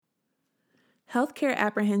Healthcare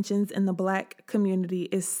apprehensions in the Black community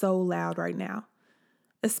is so loud right now.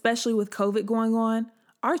 Especially with COVID going on,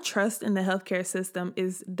 our trust in the healthcare system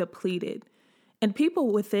is depleted. And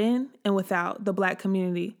people within and without the Black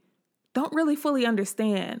community don't really fully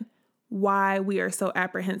understand why we are so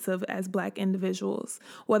apprehensive as Black individuals,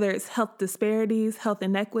 whether it's health disparities, health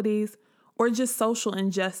inequities, or just social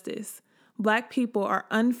injustice. Black people are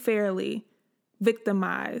unfairly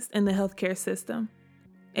victimized in the healthcare system,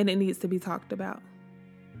 and it needs to be talked about.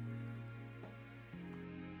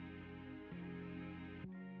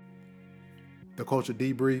 The Culture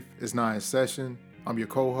Debrief is now in session. I'm your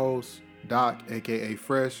co-host, Doc, aka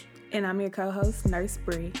Fresh. And I'm your co-host, Nurse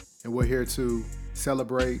Bre. And we're here to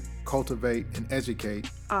celebrate, cultivate, and educate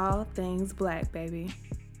all things Black, baby.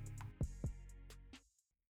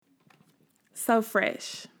 So,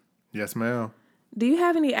 Fresh. Yes, ma'am. Do you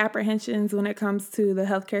have any apprehensions when it comes to the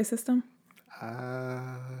healthcare system?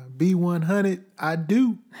 B100, I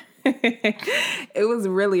do. It was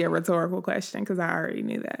really a rhetorical question because I already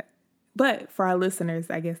knew that. But for our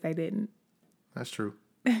listeners, I guess they didn't. That's true.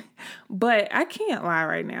 But I can't lie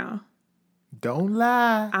right now. Don't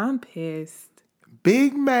lie. I'm pissed.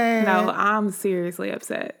 Big man. No, I'm seriously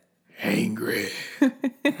upset. Angry.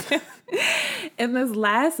 In this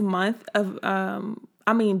last month of,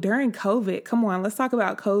 during COVID, come on, let's talk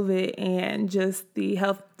about COVID and just the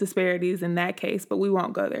health disparities in that case, but we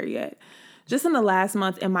won't go there yet. Just in the last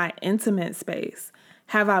month in my intimate space,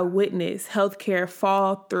 have I witnessed healthcare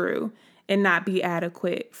fall through and not be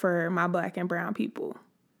adequate for my Black and brown people.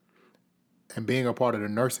 And being a part of the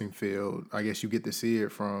nursing field, I guess you get to see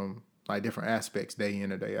it from like different aspects day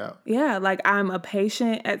in or day out. Yeah, like I'm a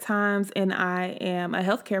patient at times and I am a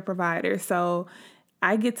healthcare provider. So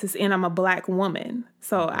I get to see, and I'm a Black woman.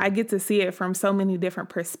 So I get to see it from so many different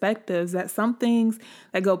perspectives that some things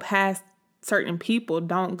that go past certain people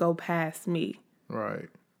don't go past me. Right.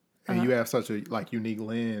 And you have such a unique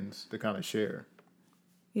lens to kind of share.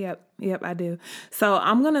 Yep, I do. So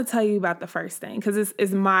I'm going to tell you about the first thing because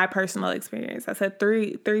it's my personal experience. I said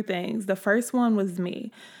three things. The first one was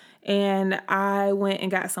me. And I went and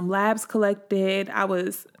got some labs collected. I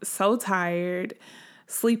was so tired,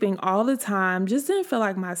 sleeping all the time, just didn't feel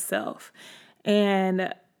like myself.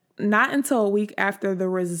 And not until a week after the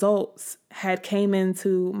results had came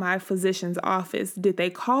into my physician's office did they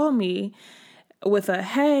call me with a,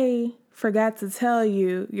 hey, forgot to tell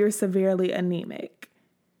you, you're severely anemic.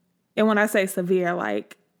 And when I say severe,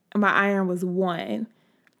 like my iron was 1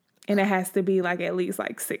 and it has to be at least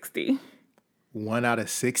 60. 1 out of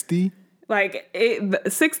 60?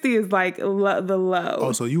 60 is the low.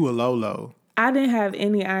 Oh, so you were low. I didn't have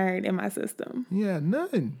any iron in my system. Yeah,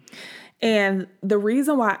 none. And the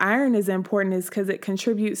reason why iron is important is because it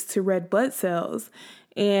contributes to red blood cells.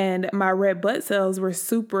 And my red blood cells were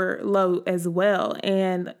super low as well.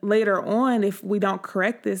 And later on, if we don't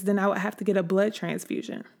correct this, then I would have to get a blood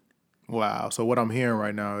transfusion. Wow. So what I'm hearing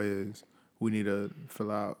right now is we need to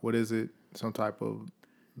fill out, what is it? Some type of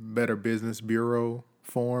Better Business Bureau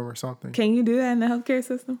form or something? Can you do that in the healthcare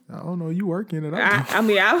system? I don't know. You work in it.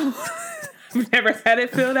 I've never had it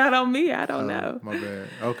filled out on me. I don't know. My bad.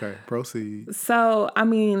 Okay, proceed. So,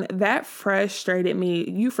 that frustrated me.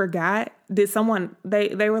 You forgot? Did someone,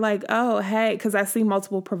 they were like, oh, hey, because I see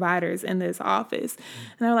multiple providers in this office.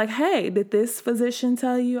 And they were like, hey, did this physician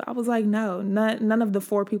tell you? I was like, no, none of the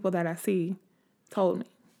 4 people that I see told me.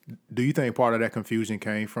 Do you think part of that confusion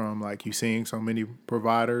came from you seeing so many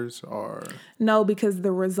providers or? No, because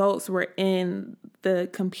the results were in the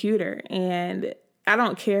computer and I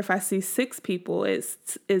don't care if I see 6 people.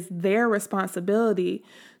 It's their responsibility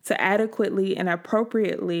to adequately and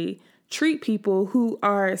appropriately treat people who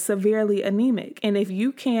are severely anemic. And if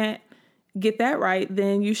you can't get that right,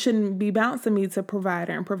 then you shouldn't be bouncing me to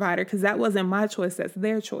provider because that wasn't my choice. That's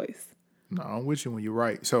their choice. No, I'm with you when you're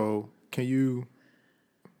right. So can you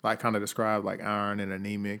kind of describe iron and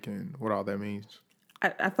anemic and what all that means?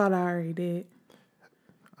 I thought I already did.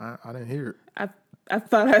 I didn't hear it. I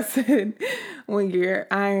thought I said when your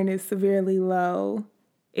iron is severely low,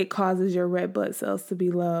 it causes your red blood cells to be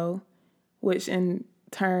low, which in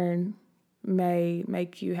turn may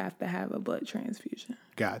make you have to have a blood transfusion.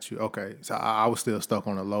 Got you. Okay. So I was still stuck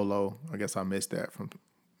on a low. I guess I missed that from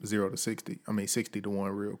 0 to 60. 60 to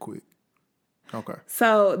 1 real quick. Okay.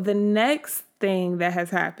 So the next thing that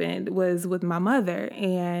has happened was with my mother.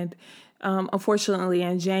 And unfortunately,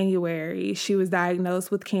 in January, she was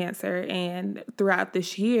diagnosed with cancer. And throughout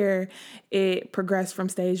this year, it progressed from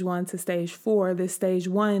stage 1 to stage 4. The stage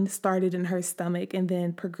 1 started in her stomach and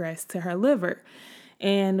then progressed to her liver.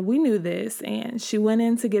 And we knew this. And she went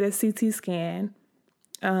in to get a CT scan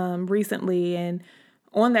recently. And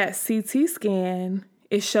On that CT scan,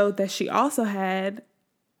 it showed that she also had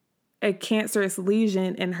a cancerous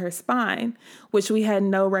lesion in her spine, which we had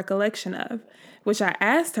no recollection of, which I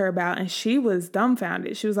asked her about, and she was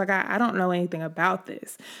dumbfounded. She was like, I don't know anything about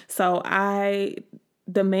this. So I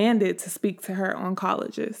demanded to speak to her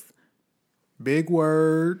oncologist. Big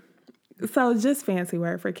word. So just fancy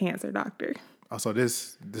word for cancer doctor. Also,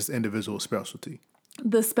 this individual specialty.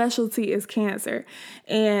 The specialty is cancer.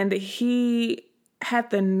 And he had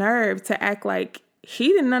the nerve to act like he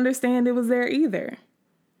didn't understand it was there either.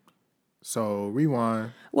 So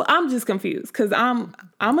rewind. Well, I'm just confused because I'm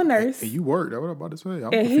a nurse. And you work. That's what I'm about to say.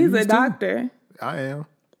 I'm and he's a too. doctor. I am.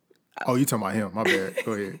 Oh, you talking about him. My bad.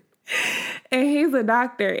 Go ahead. And he's a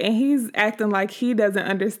doctor, and he's acting like he doesn't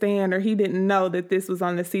understand or he didn't know that this was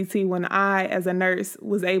on the CT when I, as a nurse,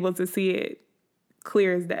 was able to see it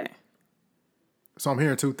clear as day. So I'm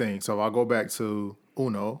hearing two things. So I'll go back to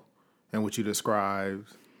Uno and what you described,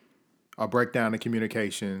 a breakdown in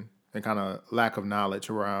communication and kind of lack of knowledge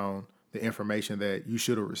around the information that you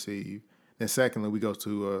should have received. Then secondly, we go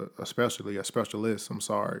to a specialist,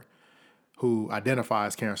 who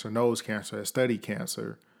identifies cancer, knows cancer, has studied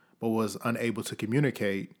cancer, but was unable to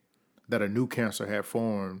communicate that a new cancer had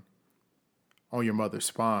formed on your mother's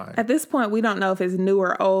spine. At this point, we don't know if it's new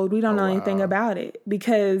or old. We don't know anything about it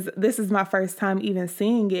because this is my first time even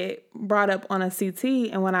seeing it brought up on a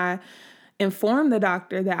CT. And when I informed the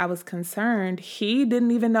doctor that I was concerned, he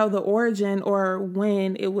didn't even know the origin or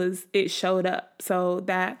when it showed up. So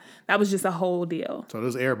that was just a whole deal. So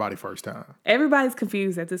this is everybody's first time. Everybody's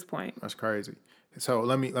confused at this point. That's crazy. So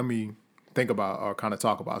let me think about or kind of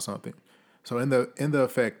talk about something. So in the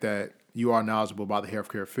effect that you are knowledgeable about the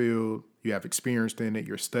healthcare field, you have experienced in it,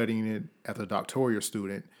 you're studying it as a doctoral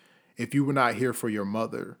student. If you were not here for your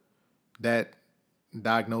mother, that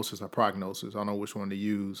diagnosis or prognosis, I don't know which one to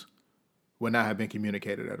use, would not have been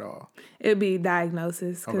communicated at all. It'd be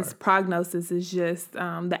diagnosis because Okay. prognosis is just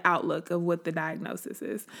the outlook of what the diagnosis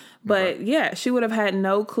is. But yeah, she would have had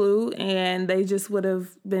no clue, and they just would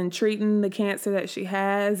have been treating the cancer that she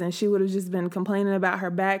has, and she would have just been complaining about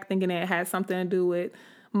her back, thinking it had something to do with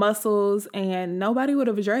muscles, and nobody would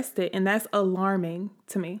have addressed it, and that's alarming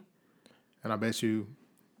to me. And I bet you,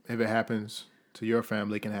 if it happens to your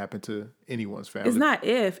family, it can happen to anyone's family. It's not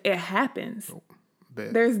if, it happens.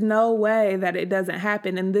 Bet. There's no way that it doesn't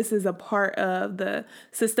happen. And this is a part of the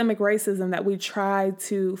systemic racism that we try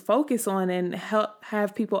to focus on and help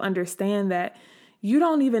have people understand that you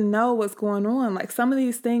don't even know what's going on. Like some of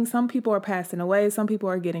these things, some people are passing away, some people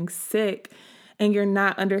are getting sick, and you're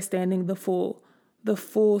not understanding the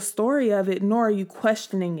full story of it, nor are you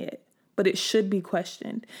questioning it. But it should be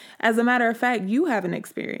questioned. As a matter of fact, you have an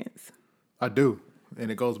experience. I do. And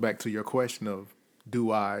it goes back to your question of,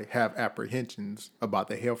 do I have apprehensions about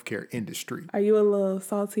the healthcare industry? Are you a little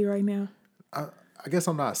salty right now? I guess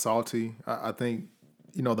I'm not salty. I think,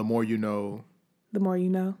 the more you know. The more you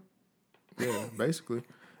know. Yeah, basically.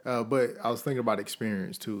 But I was thinking about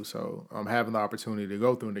experience too. So having the opportunity to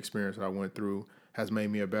go through an experience that I went through has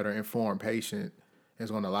made me a better informed patient.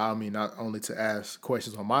 It's going to allow me not only to ask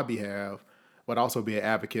questions on my behalf, but also be an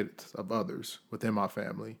advocate of others within my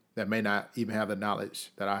family that may not even have the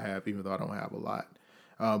knowledge that I have, even though I don't have a lot.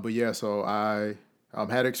 But yeah, so I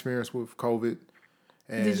had experience with COVID.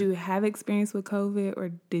 And did you have experience with COVID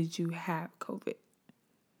or did you have COVID?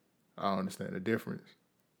 I don't understand the difference.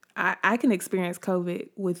 I can experience COVID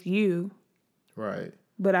with you. Right.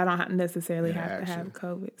 But I don't necessarily have to have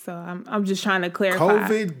COVID. So I'm just trying to clarify.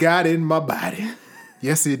 COVID got in my body.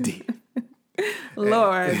 Yes, it did.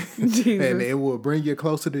 Lord Jesus. And it will bring you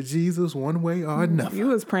closer to Jesus one way or another. You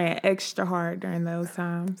was praying extra hard during those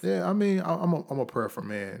times. Yeah, I mean, I'm a prayerful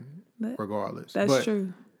man, regardless. That's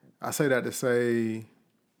true. I say that to say,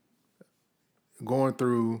 going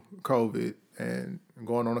through COVID and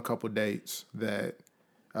going on a couple dates, that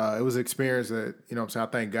it was an experience that, I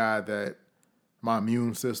thank God that my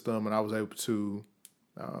immune system and I was able to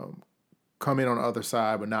come in on the other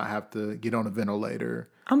side but not have to get on a ventilator.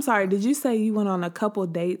 I'm sorry, did you say you went on a couple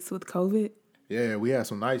dates with COVID? Yeah, we had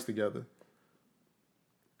some nights together.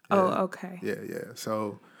 Yeah. Oh, okay. Yeah.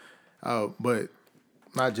 So, but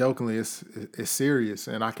not jokingly, it's serious,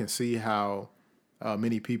 and I can see how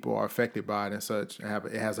many people are affected by it and such, and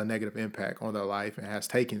it has a negative impact on their life and has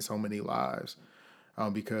taken so many lives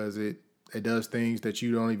because it does things that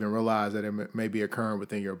you don't even realize that it may be occurring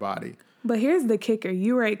within your body. But here's the kicker.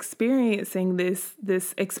 You were experiencing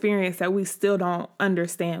this experience that we still don't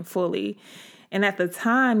understand fully. And at the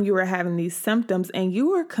time, you were having these symptoms and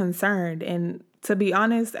you were concerned. And to be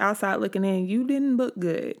honest, outside looking in, you didn't look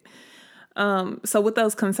good. So with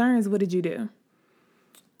those concerns, what did you do?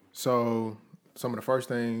 So some of the first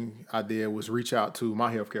thing I did was reach out to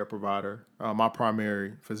my healthcare provider, my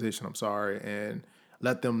primary physician, and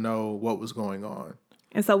let them know what was going on.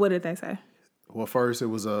 And so what did they say? Well, first it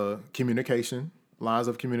was lines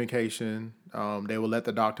of communication. They will let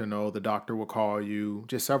the doctor know. The doctor will call you.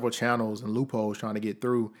 Just several channels and loopholes trying to get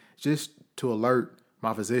through, just to alert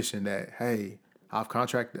my physician that, hey, I've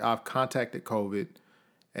contacted COVID,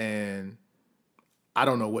 and I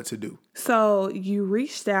don't know what to do. So you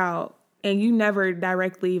reached out and you never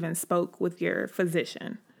directly even spoke with your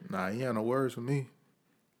physician. Nah, he had no words with me.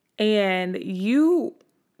 And you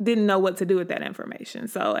didn't know what to do with that information.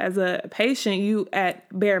 So as a patient, you at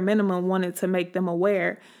bare minimum wanted to make them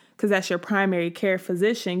aware, because that's your primary care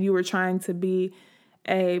physician. You were trying to be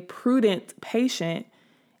a prudent patient,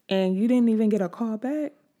 and you didn't even get a call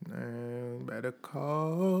back. Man, better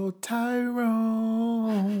call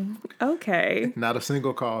Tyrone. Okay. Not a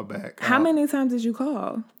single call back. How many times did you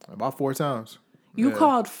call? About 4 times. You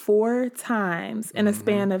called 4 times in a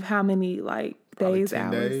span of how many, like, days, 10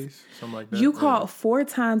 hours? days, something like that. You called 4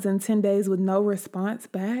 times in 10 days with no response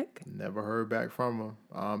back? Never heard back from him.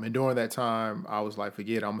 And during that time, I was like,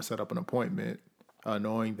 forget it, I'm going to set up an appointment,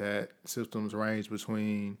 knowing that symptoms range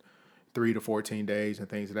between 3 to 14 days and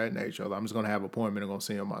things of that nature. I'm just going to have an appointment and going to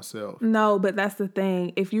see him myself. No, but that's the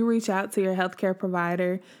thing. If you reach out to your healthcare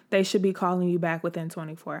provider, they should be calling you back within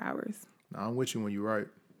 24 hours. No, I'm with you when you're right.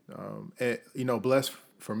 And, blessed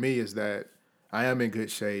for me is that I am in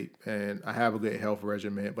good shape and I have a good health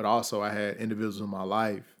regimen, but also I had individuals in my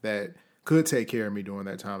life that could take care of me during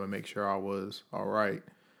that time and make sure I was all right.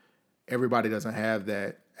 Everybody doesn't have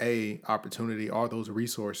that opportunity or those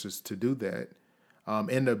resources to do that,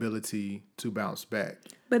 and the ability to bounce back.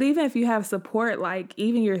 But even if you have support, like,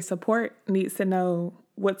 even your support needs to know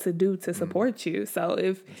what to do to support you. So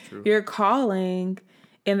if you're calling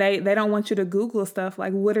and they don't want you to Google stuff,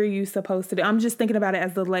 like, what are you supposed to do? I'm just thinking about it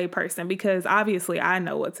as the lay person, because obviously I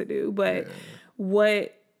know what to do, but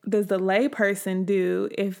what does the lay person do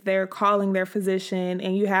if they're calling their physician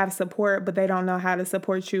and you have support, but they don't know how to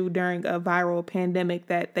support you during a viral pandemic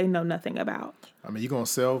that they know nothing about? I mean, you're going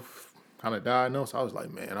to self kind of diagnose. I was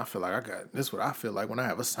like, man, I feel like this is what I feel like when I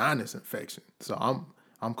have a sinus infection. So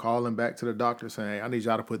I'm calling back to the doctor saying, hey, I need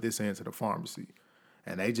y'all to put this into the pharmacy.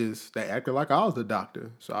 And they acted like I was the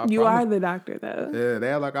doctor. So are the doctor, though. Yeah, they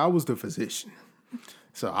act like I was the physician.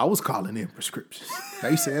 So I was calling in prescriptions.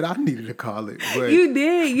 They said I needed to call it. But you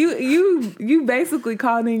did. You basically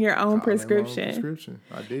called in your own prescription.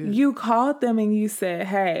 I did. You called them and you said,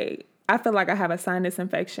 hey, I feel like I have a sinus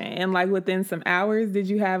infection. And like within some hours, did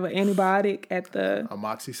you have an antibiotic at the...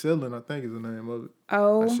 Amoxicillin, I think is the name of it.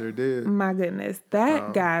 Oh, I sure did. My goodness.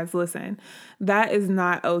 That, guys, listen, that is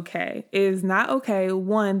not okay. It is not okay.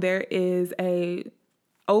 One, there is a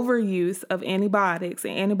overuse of antibiotics,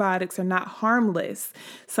 and antibiotics are not harmless.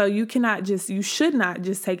 So you should not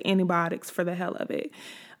just take antibiotics for the hell of it.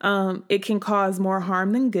 It can cause more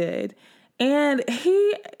harm than good. And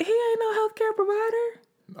he ain't no healthcare provider.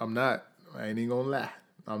 I'm not. I ain't even gonna lie.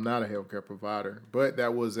 I'm not a healthcare provider. But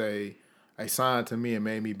that was a sign to me and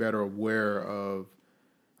made me better aware of,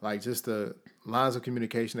 like, just the lines of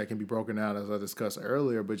communication that can be broken down, as I discussed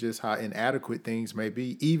earlier, but just how inadequate things may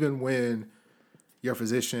be, even when your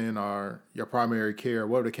physician or your primary care,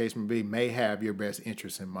 whatever the case may have your best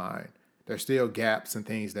interests in mind. There's still gaps and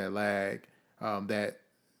things that lag that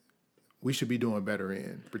we should be doing better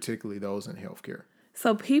in, particularly those in healthcare.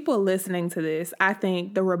 So people listening to this, I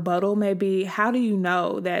think the rebuttal may be, how do you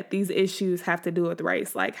know that these issues have to do with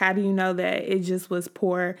race? Like, how do you know that it just was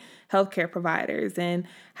poor healthcare providers? And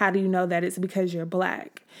how do you know that it's because you're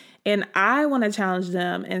Black? And I want to challenge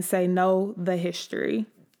them and say, know the history.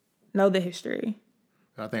 Know the history.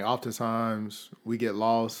 I think oftentimes we get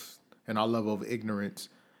lost in our level of ignorance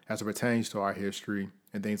as it pertains to our history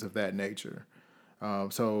and things of that nature.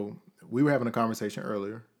 So we were having a conversation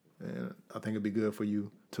earlier, and I think it'd be good for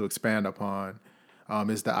you to expand upon,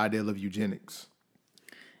 is the ideal of eugenics.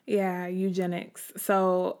 Yeah, eugenics.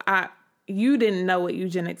 So you didn't know what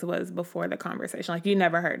eugenics was before the conversation. Like, you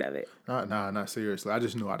never heard of it. Nah, not seriously. I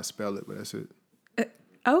just knew how to spell it, but that's it.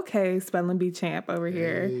 Okay, spelling bee champ over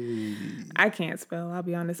here. Hey. I can't spell, I'll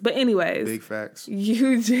be honest. But anyways. Big facts.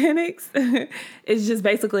 Eugenics is just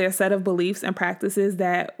basically a set of beliefs and practices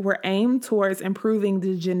that were aimed towards improving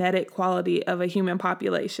the genetic quality of a human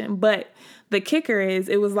population. But the kicker is,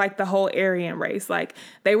 it was like the whole Aryan race. Like,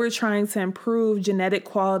 they were trying to improve genetic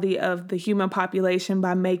quality of the human population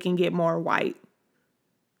by making it more white.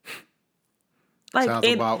 Sounds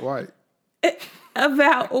about white.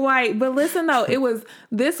 About white. But listen, though,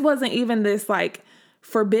 this wasn't even this like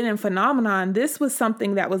forbidden phenomenon. This was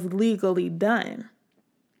something that was legally done.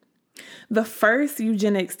 The first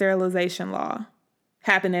eugenic sterilization law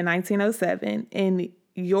happened in 1907 in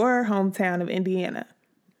your hometown of Indiana.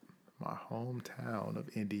 My hometown of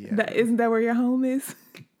Indiana. Isn't that where your home is?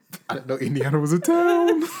 I didn't know Indiana was a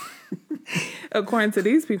town. According to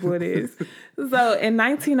these people, it is. So in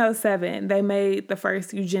 1907, they made the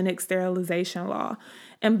first eugenic sterilization law.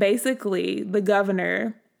 And basically, the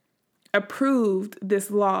governor approved this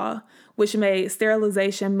law, which made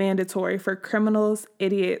sterilization mandatory for criminals,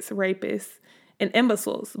 idiots, rapists, and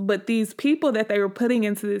imbeciles. But these people that they were putting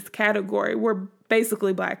into this category were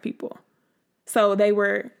basically Black people. So they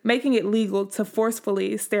were making it legal to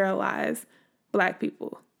forcefully sterilize Black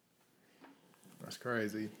people. That's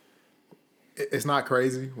crazy. It's not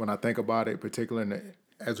crazy when I think about it, particularly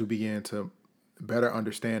as we begin to better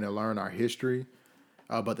understand and learn our history.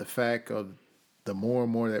 But the fact of the more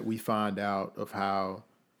and more that we find out of how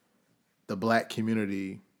the Black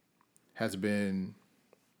community has been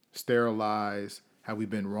sterilized, how we've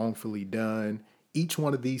been wrongfully done, each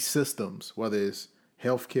one of these systems, whether it's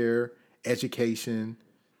healthcare, education,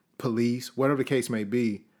 police, whatever the case may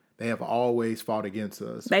be, they have always fought against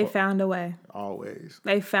us. They found a way. Always.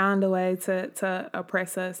 They found a way to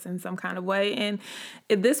oppress us in some kind of way. And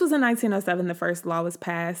this was in 1907, the first law was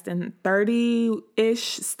passed, and 30-ish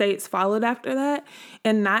states followed after that.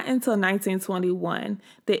 And not until 1921,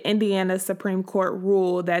 the Indiana Supreme Court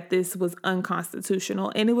ruled that this was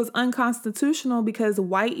unconstitutional. And it was unconstitutional because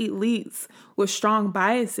white elites with strong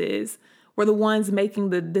biases were the ones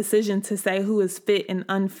making the decision to say who is fit and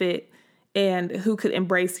unfit and who could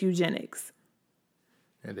embrace eugenics.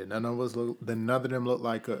 And then none of them look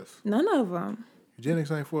like us. None of them. Eugenics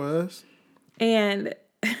ain't for us. And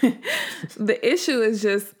the issue is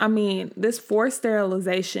just, this forced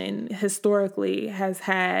sterilization historically has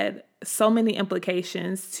had so many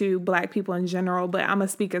implications to Black people in general, but I'm going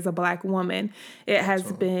to speak as a Black woman. It has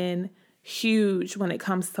been huge when it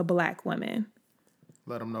comes to Black women.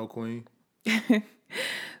 Let them know, Queen.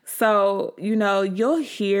 So, you'll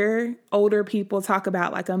hear older people talk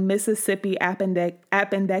about like a Mississippi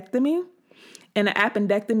appendectomy. And an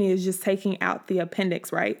appendectomy is just taking out the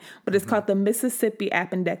appendix, right? But it's called the Mississippi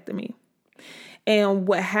appendectomy. And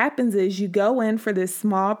what happens is you go in for this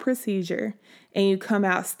small procedure and you come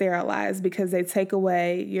out sterilized because they take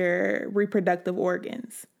away your reproductive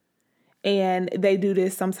organs. And they do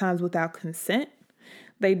this sometimes without consent.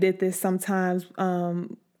 They did this sometimes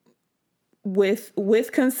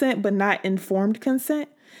with consent, but not informed consent.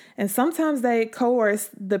 And sometimes they coerced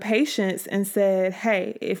the patients and said,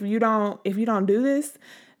 hey, if you don't do this,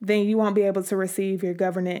 then you won't be able to receive your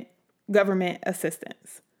government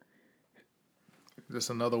assistance. Just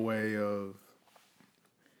another way of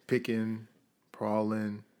picking,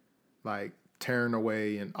 prowling, like tearing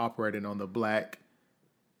away and operating on the Black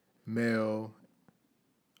man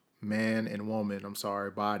and woman,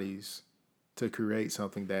 bodies to create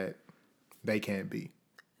something that they can't be.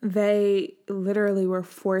 They literally were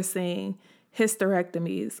forcing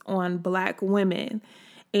hysterectomies on Black women.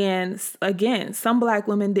 And again, some Black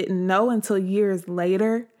women didn't know until years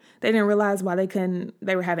later. They didn't realize why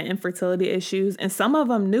they were having infertility issues. And some of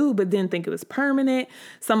them knew, but didn't think it was permanent.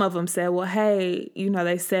 Some of them said, well, hey,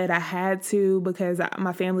 they said I had to because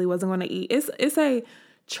my family wasn't going to eat. It's a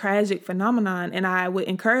tragic phenomenon. And I would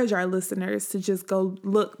encourage our listeners to just go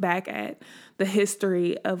look back at the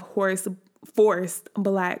history of forced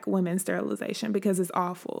Black women sterilization because it's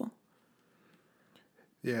awful.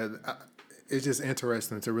 Yeah, it's just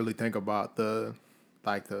interesting to really think about the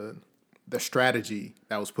strategy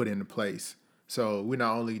that was put into place. So we're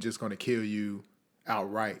not only just going to kill you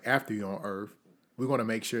outright after you're on Earth, we're going to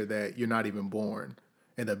make sure that you're not even born,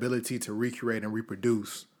 and the ability to recreate and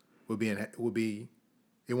reproduce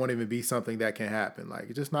it won't even be something that can happen. Like,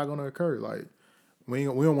 it's just not going to occur. Like, we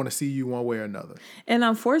don't want to see you one way or another. And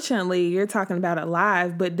unfortunately, you're talking about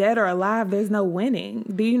alive, but dead or alive, there's no winning.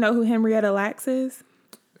 Do you know who Henrietta Lacks is?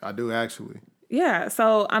 I do, actually. Yeah.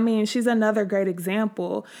 So, she's another great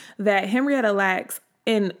example that Henrietta Lacks,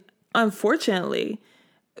 and unfortunately,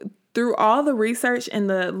 through all the research and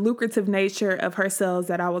the lucrative nature of her cells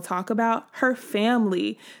that I will talk about, her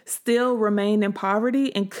family still remained in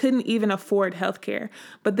poverty and couldn't even afford healthcare.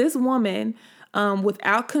 But this woman,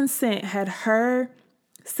 without consent, had her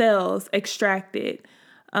cells extracted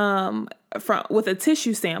with a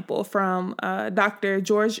tissue sample from Dr.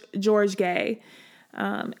 George Gay.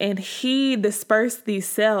 And he dispersed these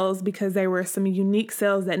cells because they were some unique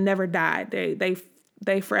cells that never died.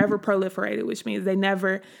 They forever proliferated, which means they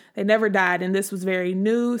never died. And this was very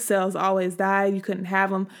new. Cells always died. You couldn't have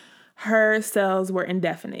them. Her cells were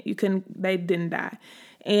indefinite. They didn't die.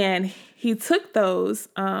 And he took those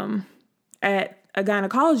at a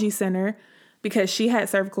gynecology center because she had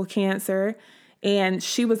cervical cancer and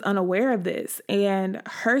she was unaware of this. And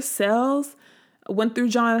her cells went through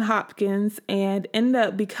Johns Hopkins and ended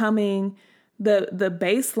up becoming the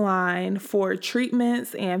baseline for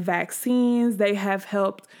treatments and vaccines. They have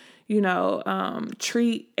helped,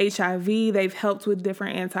 treat HIV. They've helped with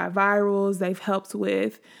different antivirals. They've helped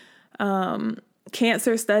with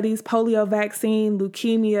cancer studies, polio vaccine,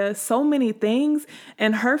 leukemia, so many things.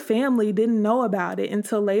 And her family didn't know about it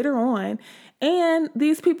until later on. And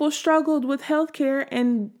these people struggled with healthcare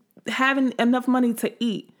and having enough money to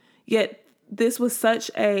eat. Yet this was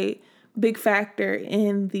such a big factor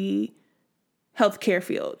in the healthcare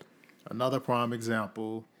field. Another prime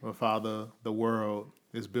example of how the world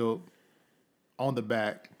is built on the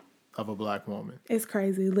back of a black woman. It's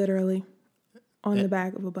crazy, literally, on the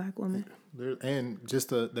back of a black woman. And just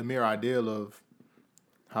the mere ideal of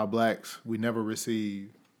how blacks, we never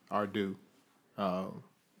receive our due.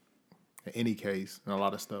 In any case, and a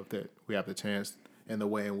lot of stuff that we have the chance and the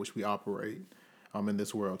way in which we operate in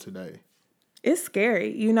this world today. It's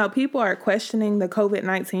scary. People are questioning the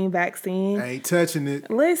COVID-19 vaccine. I ain't touching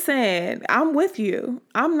it. Listen, I'm with you.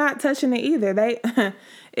 I'm not touching it either.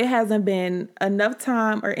 It hasn't been enough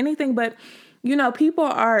time or anything, but people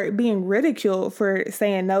are being ridiculed for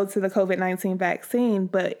saying no to the COVID-19 vaccine.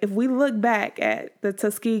 But if we look back at the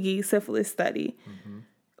Tuskegee syphilis study,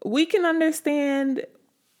 we can understand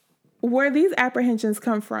where these apprehensions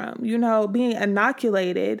come from. Being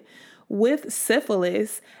inoculated with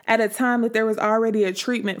syphilis at a time that there was already a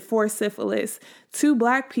treatment for syphilis to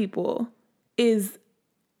black people is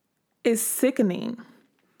sickening.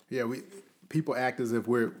 Yeah, people act as if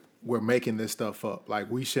we're making this stuff up.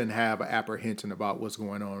 Like we shouldn't have an apprehension about what's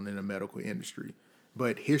going on in the medical industry.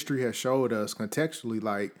 But history has showed us contextually,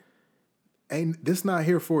 like, ain't this not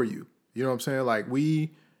here for you? You know what I'm saying? Like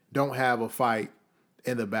we don't have a fight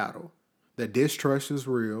in the battle. The distrust is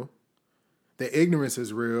real. The ignorance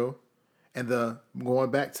is real. And going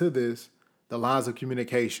back to this, the lines of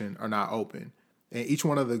communication are not open. And each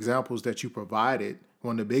one of the examples that you provided,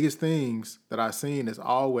 one of the biggest things that I've seen is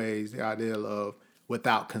always the idea of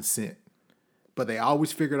without consent. But they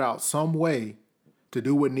always figured out some way to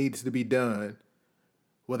do what needs to be done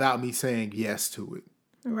without me saying yes to it.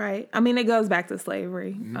 Right. I mean, it goes back to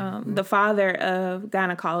slavery. The father of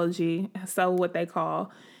gynecology, so what they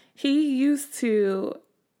call, he used to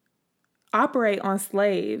operate on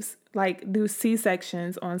slaves, like do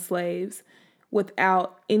C-sections on slaves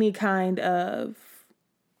without any kind of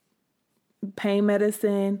pain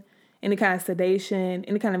medicine, any kind of sedation,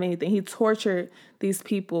 any kind of anything. He tortured these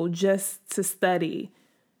people just to study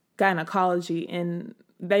gynecology, and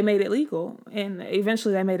they made it legal. And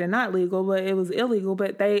eventually they made it not legal, but it was illegal,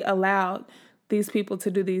 but they allowed these people to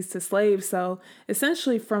do these to slaves. So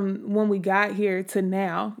essentially from when we got here to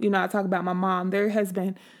now, I talk about my mom, there has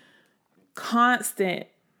been constant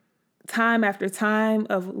time after time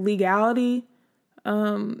of legality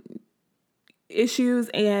issues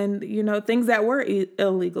and, things that were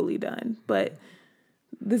illegally done. But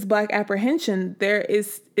this black apprehension,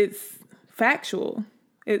 it's factual.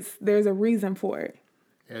 There's a reason for it.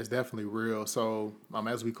 Yeah, it's definitely real. So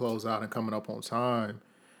as we close out and coming up on time,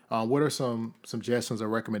 what are some suggestions or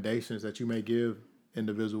recommendations that you may give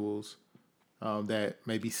individuals that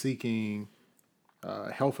may be seeking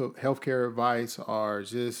healthcare advice or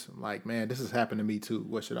just like, man, this has happened to me too.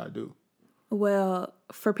 What should I do? Well,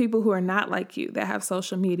 for people who are not like you that have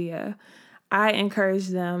social media, I encourage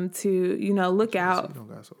them to, look out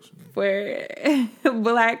for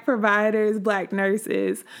black providers, black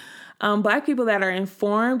nurses, black people that are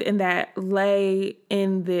informed and that lay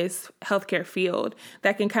in this healthcare field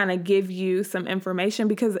that can kind of give you some information.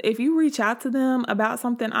 Because if you reach out to them about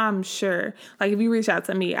something, I'm sure, like if you reach out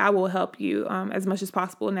to me, I will help you as much as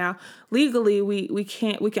possible. Now, legally, we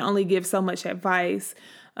can only give so much advice,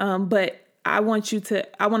 but I want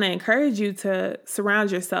to encourage you to surround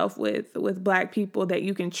yourself with black people that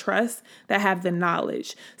you can trust, that have the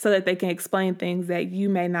knowledge, so that they can explain things that you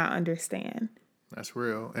may not understand. That's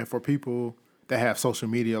real. And for people that have social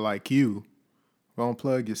media like you, go and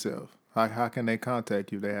plug yourself. How can they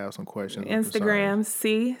contact you if they have some questions? Instagram,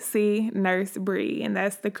 CC Nurse Bre, and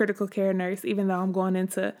that's the critical care nurse, even though I'm going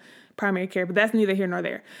into primary care, but that's neither here nor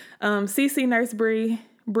there. CC Nurse Bre,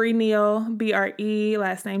 Bre Neal, Bre,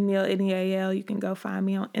 last name Neal, Neal. You can go find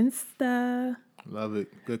me on Insta. Love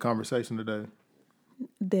it. Good conversation today.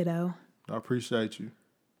 Ditto. I appreciate you.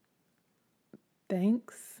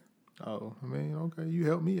 Thanks. Oh, I mean, okay, you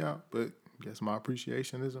helped me out, but I guess my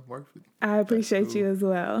appreciation isn't worth it. I appreciate you as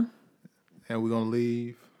well. And we're going to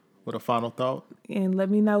leave with a final thought. And let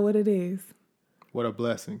me know what it is. What are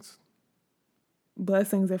blessings?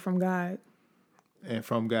 Blessings are from God. And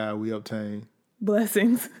from God, we obtain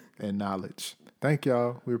Blessings. and knowledge. Thank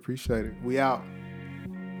y'all. We appreciate it. We out.